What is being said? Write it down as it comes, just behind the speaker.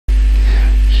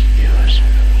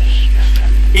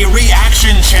a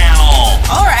reaction channel.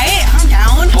 Alright, I'm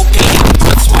down. Okay,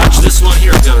 let's watch this one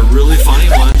here. I've got a really funny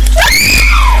one.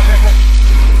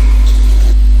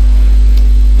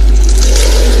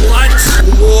 What?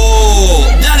 Whoa!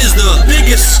 That is the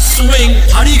biggest swing.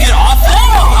 How do you get off that?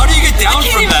 How do you get down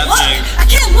from that thing? I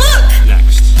can't look.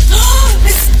 Next.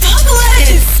 It's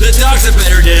Douglas. The dog's a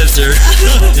better dancer.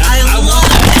 I want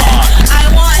him.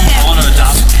 I want to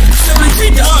adopt.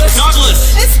 Look,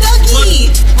 Douglas. It's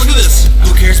Dougie. Look at this.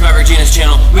 Who cares about Regina's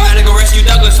channel? We gotta go rescue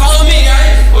Douglas. Follow me,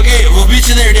 guys. Okay, we'll beat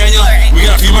you there, Daniel. Right. We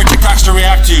got a few more TikToks to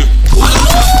react to.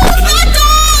 That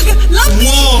dog. Lucky.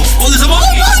 Whoa! Oh, there's a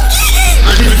monkey.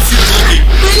 I didn't even see the monkey.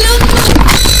 I love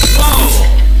monkeys.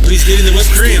 Whoa! He's getting the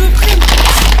whipped cream.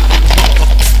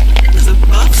 There's a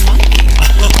buff monkey.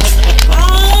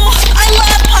 Oh, I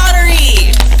love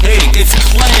pottery. Hey, it's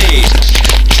clay.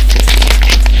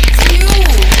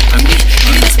 Maybe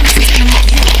this person's gonna make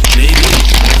you. Maybe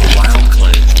wild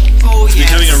clay. Oh, It's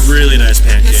becoming a really nice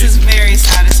pancake. This is very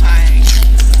satisfying.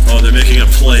 Oh, they're making a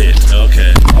plate.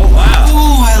 Okay. Oh, wow.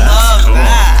 Oh, I love cool.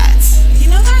 that. You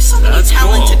know, there's so many That's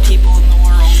talented cool. people in the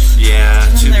world. Yeah,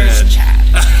 And too then there's bad. Chad.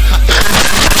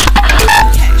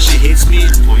 Okay. She hates me,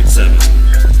 0.7.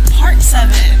 Part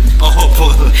 7. Oh,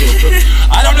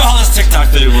 I don't know how this TikTok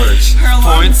thing works. Her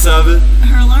alarm- 0.7.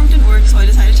 Her alarm didn't work, so I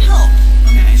decided to help.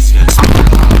 Okay.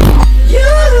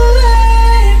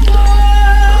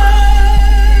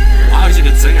 Wow, he's a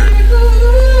good singer.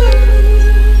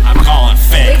 I'm calling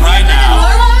fake right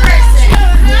now.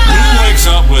 Who wakes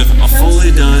up with a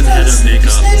fully done head of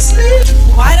makeup?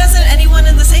 Why doesn't anyone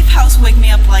in the safe house wake me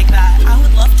up like that? I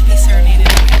would love to be serenaded.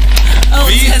 Oh,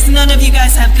 it's because none of you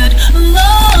guys have good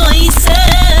voices.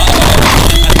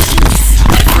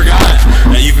 I forgot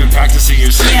that you've been practicing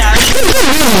your singing. Yeah.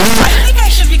 I think I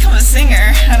should become a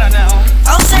singer. I don't know.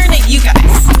 I'll serenade you guys.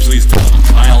 Please don't.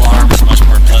 My alarm is much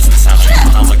more pleasant sounding.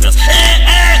 It sounds like this.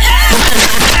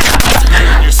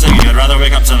 You're singing. I'd rather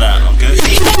wake up to that, okay?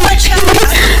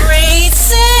 Great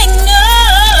singer.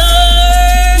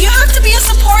 You have to be a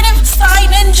supportive spy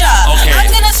ninja. Okay,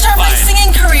 I'm gonna start my fine.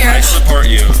 singing career. I support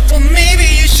you. Well, maybe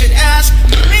you should ask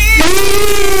me.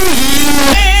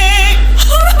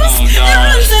 Oh, gosh.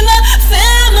 Everyone's in the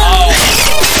family.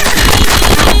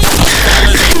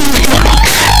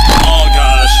 Oh,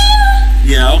 gosh.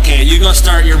 Yeah, okay. You go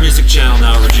start your music channel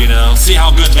now, Regina. See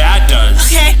how good that does.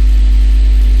 Okay.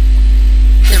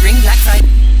 The ring black side.